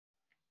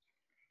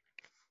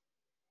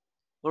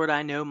Lord,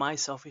 I know my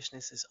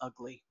selfishness is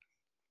ugly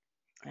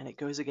and it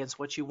goes against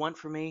what you want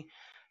for me.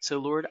 So,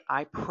 Lord,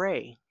 I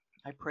pray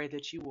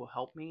that you will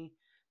help me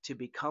to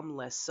become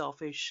less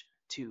selfish,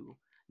 to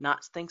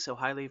not think so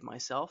highly of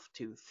myself,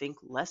 to think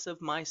less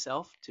of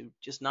myself, to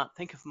just not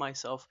think of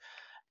myself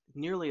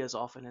nearly as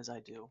often as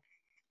I do.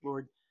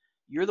 Lord,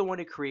 you're the one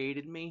who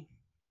created me,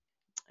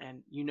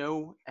 and you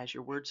know, as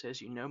your word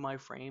says, you know my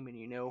frame and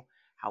you know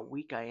how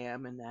weak I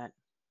am in that,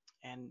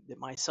 and that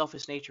my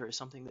selfish nature is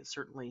something that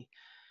certainly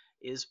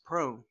is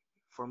prone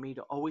for me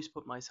to always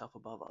put myself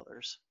above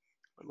others.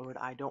 But Lord,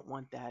 I don't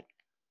want that.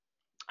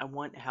 I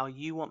want how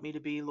you want me to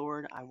be,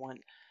 Lord. I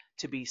want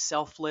to be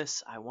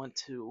selfless. I want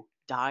to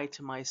die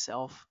to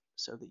myself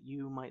so that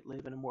you might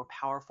live in a more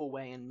powerful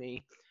way in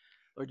me.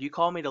 Lord, you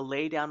call me to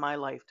lay down my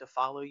life to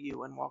follow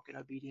you and walk in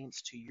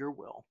obedience to your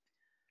will.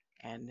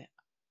 And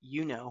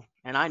you know,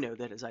 and I know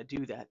that as I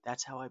do that,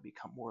 that's how I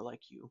become more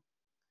like you.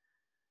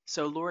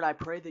 So, Lord, I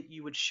pray that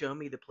you would show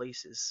me the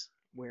places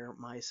where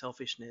my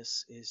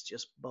selfishness is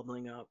just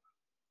bubbling up,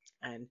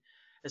 and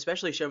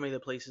especially show me the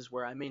places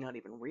where I may not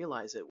even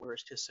realize it, where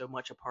it's just so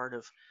much a part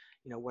of,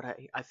 what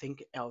I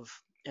think of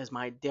as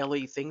my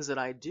daily things that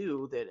I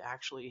do that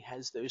actually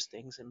has those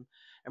things and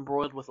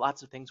embroiled with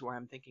lots of things where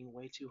I'm thinking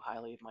way too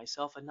highly of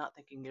myself and not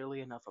thinking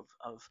nearly enough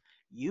of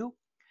you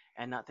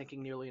and not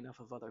thinking nearly enough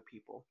of other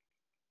people.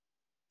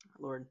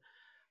 Lord,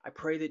 I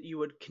pray that you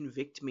would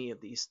convict me of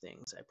these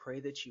things. I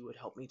pray that you would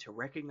help me to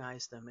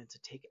recognize them and to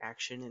take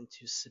action and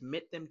to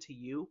submit them to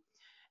you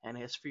and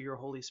ask for your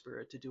Holy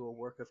Spirit to do a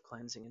work of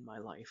cleansing in my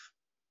life.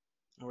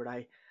 Lord,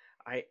 I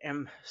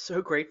am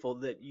so grateful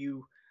that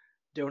you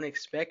don't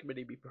expect me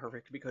to be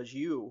perfect because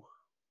you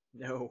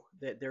know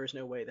that there is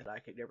no way that I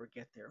could ever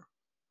get there.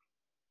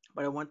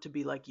 But I want to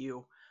be like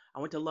you. I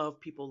want to love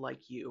people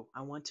like you.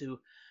 I want to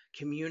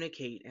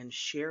communicate and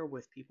share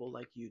with people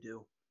like you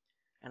do.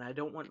 And I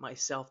don't want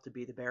myself to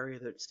be the barrier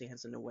that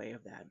stands in the way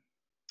of that.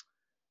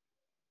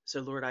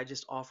 So, Lord, I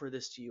just offer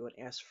this to you and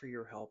ask for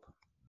your help.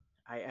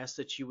 I ask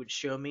that you would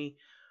show me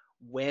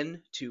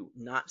when to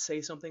not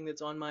say something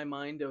that's on my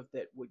mind of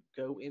that would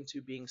go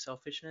into being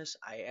selfishness.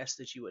 I ask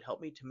that you would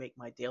help me to make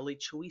my daily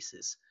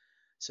choices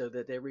so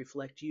that they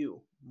reflect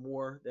you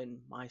more than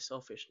my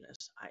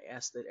selfishness. I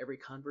ask that every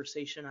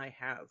conversation I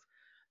have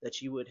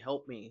that you would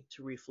help me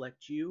to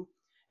reflect you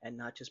and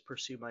not just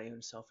pursue my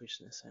own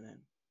selfishness in it.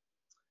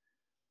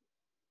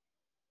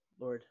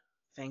 Lord,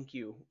 thank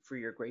you for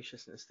your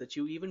graciousness that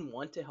you even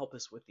want to help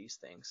us with these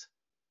things.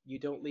 You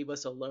don't leave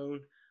us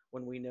alone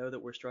when we know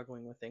that we're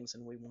struggling with things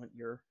and we want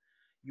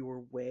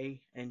your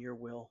way and your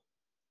will.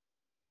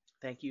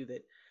 Thank you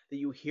that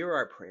you hear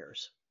our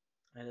prayers.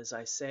 And as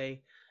I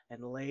say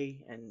and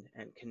lay and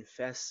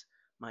confess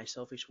my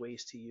selfish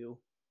ways to you,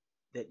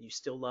 that you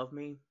still love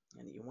me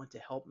and that you want to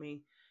help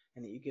me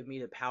and that you give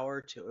me the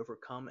power to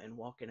overcome and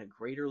walk in a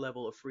greater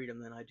level of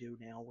freedom than I do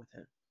now with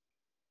it.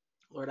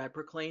 Lord, I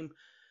proclaim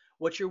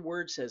what your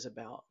word says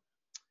about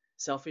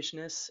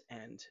selfishness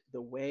and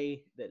the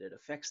way that it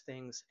affects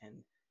things,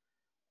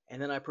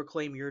 and then I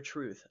proclaim your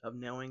truth of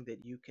knowing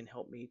that you can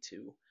help me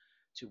to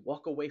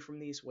walk away from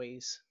these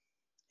ways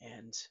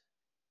and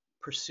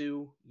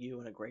pursue you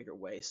in a greater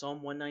way.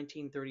 Psalm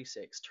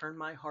 119:36, turn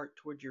my heart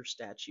toward your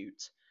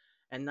statutes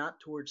and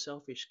not toward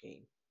selfish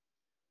gain.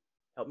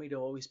 Help me to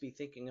always be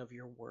thinking of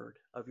your word,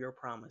 of your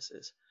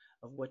promises,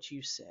 of what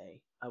you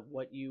say, of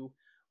what you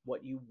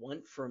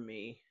want from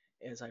me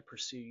as I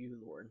pursue you,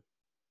 Lord.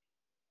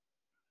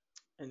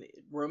 And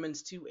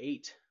Romans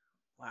 2:8,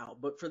 wow.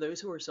 But for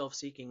those who are self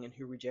seeking and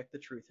who reject the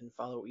truth and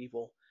follow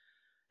evil,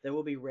 there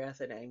will be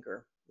wrath and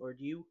anger. Lord,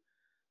 you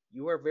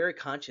are very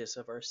conscious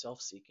of our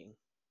self seeking.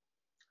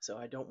 So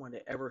I don't want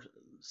to ever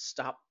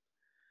stop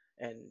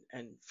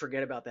and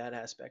forget about that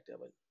aspect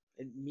of it.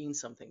 It means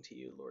something to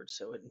you, Lord.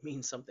 So it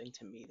means something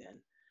to me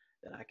then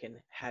that I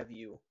can have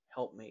you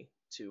help me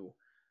to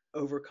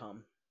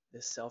overcome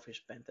this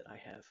selfish bent that I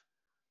have.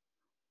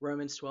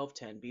 Romans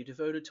 12:10, be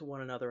devoted to one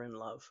another in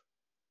love.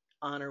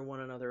 Honor one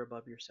another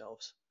above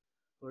yourselves.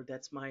 Lord,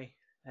 that's my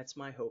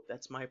hope.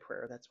 That's my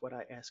prayer. That's what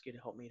I ask you to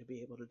help me to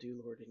be able to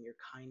do, Lord, in your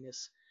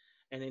kindness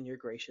and in your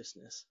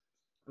graciousness.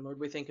 And Lord,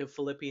 we think of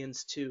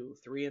Philippians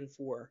 2:3 and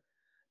 4.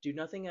 Do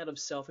nothing out of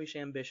selfish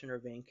ambition or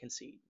vain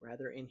conceit.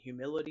 Rather, in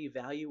humility,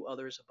 value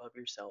others above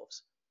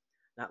yourselves,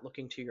 not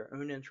looking to your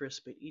own interests,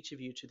 but each of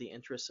you to the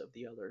interests of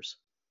the others.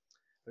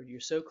 Lord, you're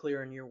so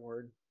clear in your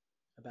word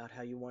about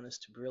how you want us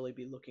to really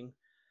be looking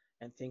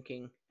and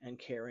thinking and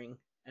caring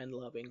and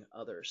loving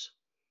others.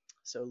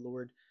 So,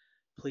 Lord,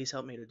 please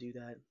help me to do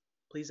that.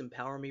 Please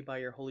empower me by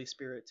your Holy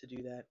Spirit to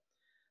do that.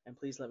 And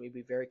please let me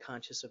be very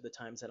conscious of the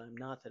times that I'm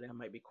not, that I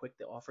might be quick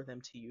to offer them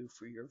to you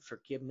for your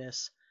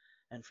forgiveness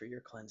and for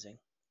your cleansing.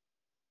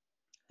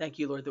 Thank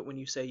you, Lord, that when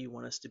you say you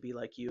want us to be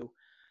like you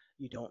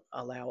don't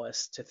allow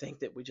us to think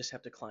that we just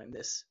have to climb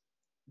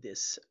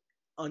this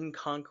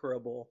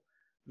unconquerable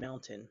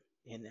mountain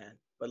in that.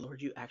 But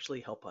Lord, you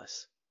actually help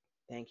us.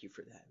 Thank you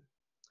for that.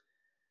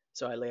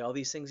 So I lay all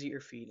these things at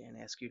your feet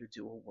and ask you to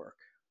do a work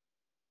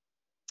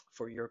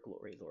for your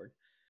glory, Lord.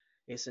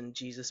 It's in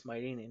Jesus'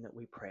 mighty name that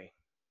we pray.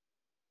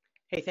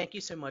 Hey, thank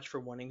you so much for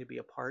wanting to be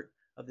a part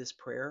of this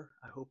prayer.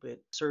 I hope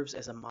it serves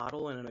as a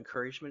model and an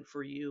encouragement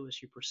for you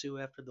as you pursue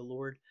after the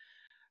Lord.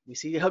 We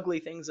see ugly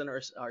things in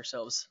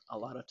ourselves a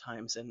lot of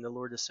times, and the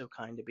Lord is so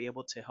kind to be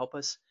able to help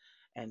us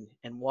and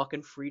walk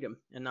in freedom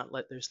and not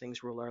let those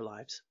things rule our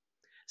lives.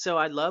 So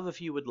I'd love if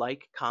you would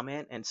like,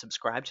 comment, and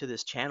subscribe to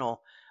this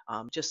channel,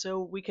 just so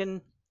we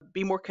can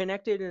be more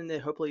connected, and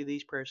that hopefully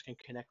these prayers can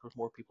connect with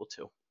more people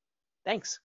too. Thanks.